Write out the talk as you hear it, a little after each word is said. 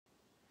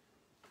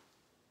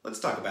Let's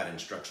talk about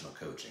instructional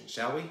coaching,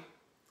 shall we?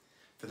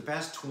 For the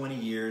past 20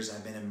 years,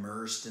 I've been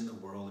immersed in the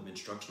world of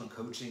instructional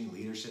coaching,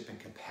 leadership, and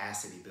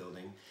capacity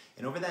building.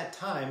 And over that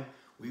time,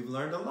 we've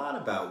learned a lot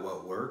about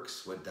what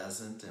works, what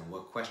doesn't, and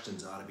what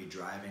questions ought to be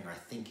driving our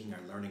thinking,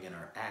 our learning, and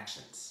our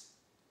actions.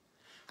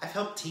 I've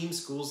helped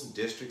teams, schools, and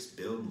districts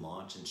build and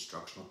launch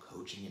instructional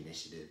coaching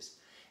initiatives.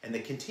 And the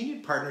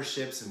continued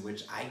partnerships in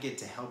which I get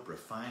to help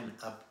refine,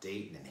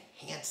 update, and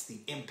enhance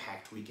the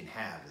impact we can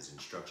have as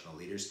instructional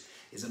leaders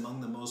is among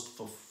the most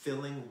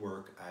fulfilling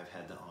work I've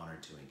had the honor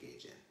to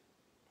engage in.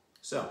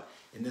 So,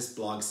 in this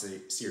blog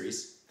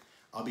series,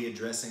 I'll be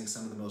addressing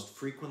some of the most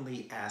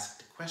frequently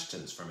asked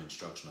questions from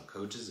instructional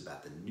coaches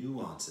about the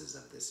nuances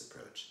of this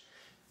approach.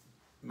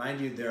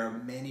 Mind you, there are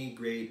many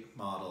great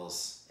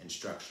models and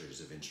structures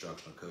of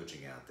instructional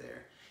coaching out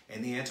there,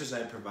 and the answers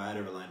I provide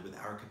are aligned with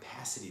our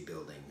capacity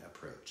building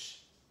approach.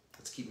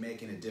 Let's keep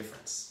making a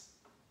difference.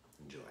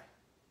 Enjoy.